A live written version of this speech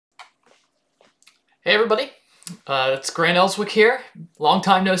Hey everybody, it's Grant Ellswick here. Long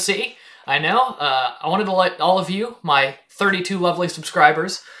time no see. I know. I wanted to let all of you, my 32 lovely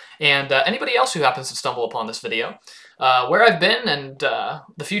subscribers, and anybody else who happens to stumble upon this video, where I've been and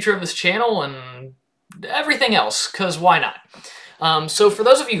the future of this channel and everything else, because why not? So for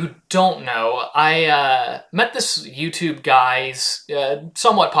those of you who don't know, I met this YouTube guy. He's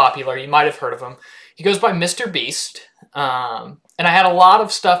somewhat popular. You might have heard of him. He goes by Mr. Beast. And I had a lot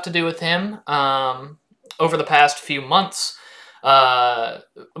of stuff to do with him over the past few months,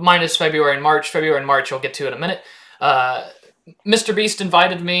 minus February and March. February and March I'll get to in a minute. Mr. Beast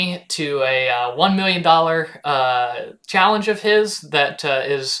invited me to a $1 million challenge of his that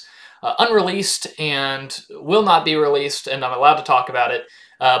is unreleased and will not be released, and I'm allowed to talk about it.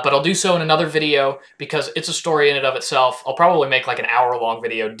 But I'll do so in another video because it's a story in and of itself. I'll probably make like an hour-long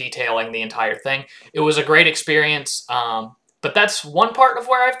video detailing the entire thing. It was a great experience, but that's one part of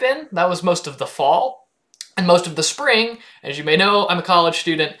where I've been. That was most of the fall and most of the spring. As you may know, I'm a college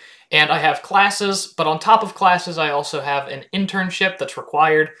student and I have classes, but on top of classes, I also have an internship that's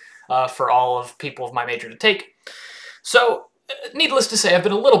required for all of people of my major to take. So, needless to say, I've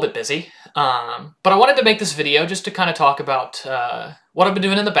been a little bit busy, but I wanted to make this video just to kind of talk about what I've been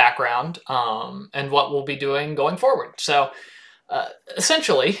doing in the background and what we'll be doing going forward. So,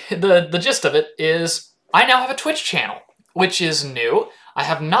 essentially, the gist of it is I now have a Twitch channel, which is new. I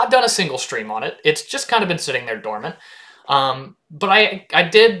have not done a single stream on it. It's just kind of been sitting there dormant. But I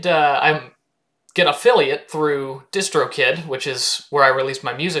did get affiliate through DistroKid, which is where I released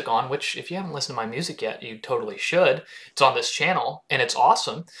my music on, which if you haven't listened to my music yet, you totally should. It's on this channel, and it's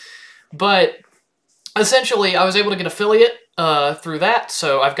awesome. But essentially, I was able to get affiliate through that,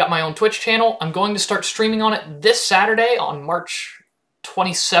 so I've got my own Twitch channel. I'm going to start streaming on it this Saturday on March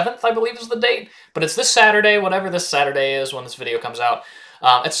 27th, I believe is the date. But it's this Saturday, whatever this Saturday is when this video comes out.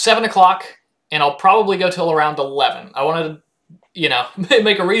 It's 7 o'clock, and I'll probably go till around 11. I wanted to, you know,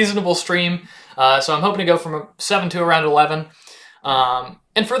 make a reasonable stream. So I'm hoping to go from 7 to around 11.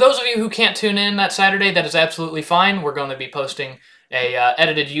 And for those of you who can't tune in that Saturday, that is absolutely fine. We're going to be posting a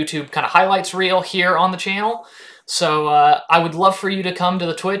edited YouTube kind of highlights reel here on the channel. So I would love for you to come to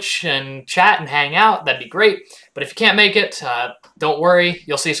the Twitch and chat and hang out. That'd be great. But if you can't make it, don't worry.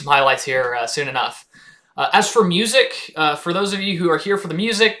 You'll see some highlights here soon enough. As for music, for those of you who are here for the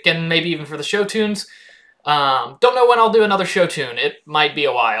music and maybe even for the show tunes, don't know when I'll do another show tune. It might be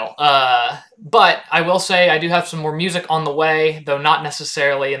a while. But I will say I do have some more music on the way, though not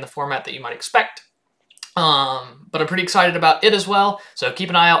necessarily in the format that you might expect. But I'm pretty excited about it as well, so keep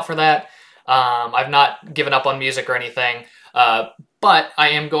an eye out for that. I've not given up on music or anything, but I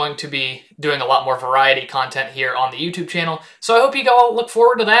am going to be doing a lot more variety content here on the YouTube channel, so I hope you all look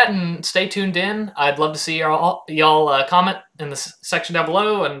forward to that and stay tuned in. I'd love to see y'all comment in the section down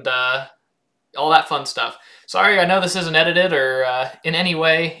below and all that fun stuff. Sorry, I know this isn't edited or in any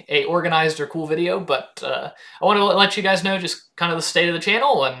way a organized or cool video, but I want to let you guys know just kind of the state of the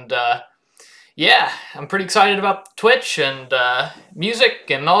channel, and yeah, I'm pretty excited about Twitch and music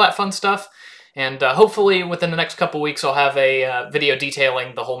and all that fun stuff. And hopefully within the next couple weeks I'll have a video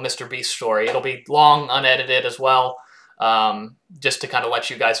detailing the whole Mr. Beast story. It'll be long, unedited as well, just to kind of let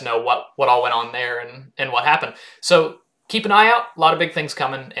you guys know what all went on there and what happened. So keep an eye out. A lot of big things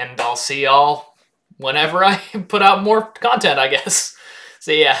coming, and I'll see y'all whenever I put out more content, I guess.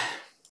 See ya.